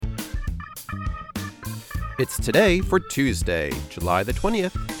It's today for Tuesday, July the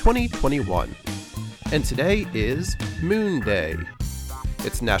 20th, 2021. And today is Moon Day.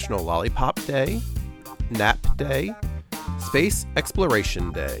 It's National Lollipop Day, Nap Day, Space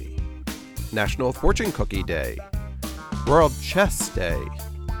Exploration Day, National Fortune Cookie Day, World Chess Day,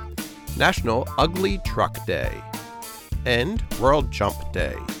 National Ugly Truck Day, and World Jump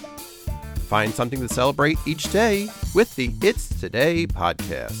Day. Find something to celebrate each day with the It's Today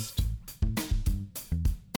podcast.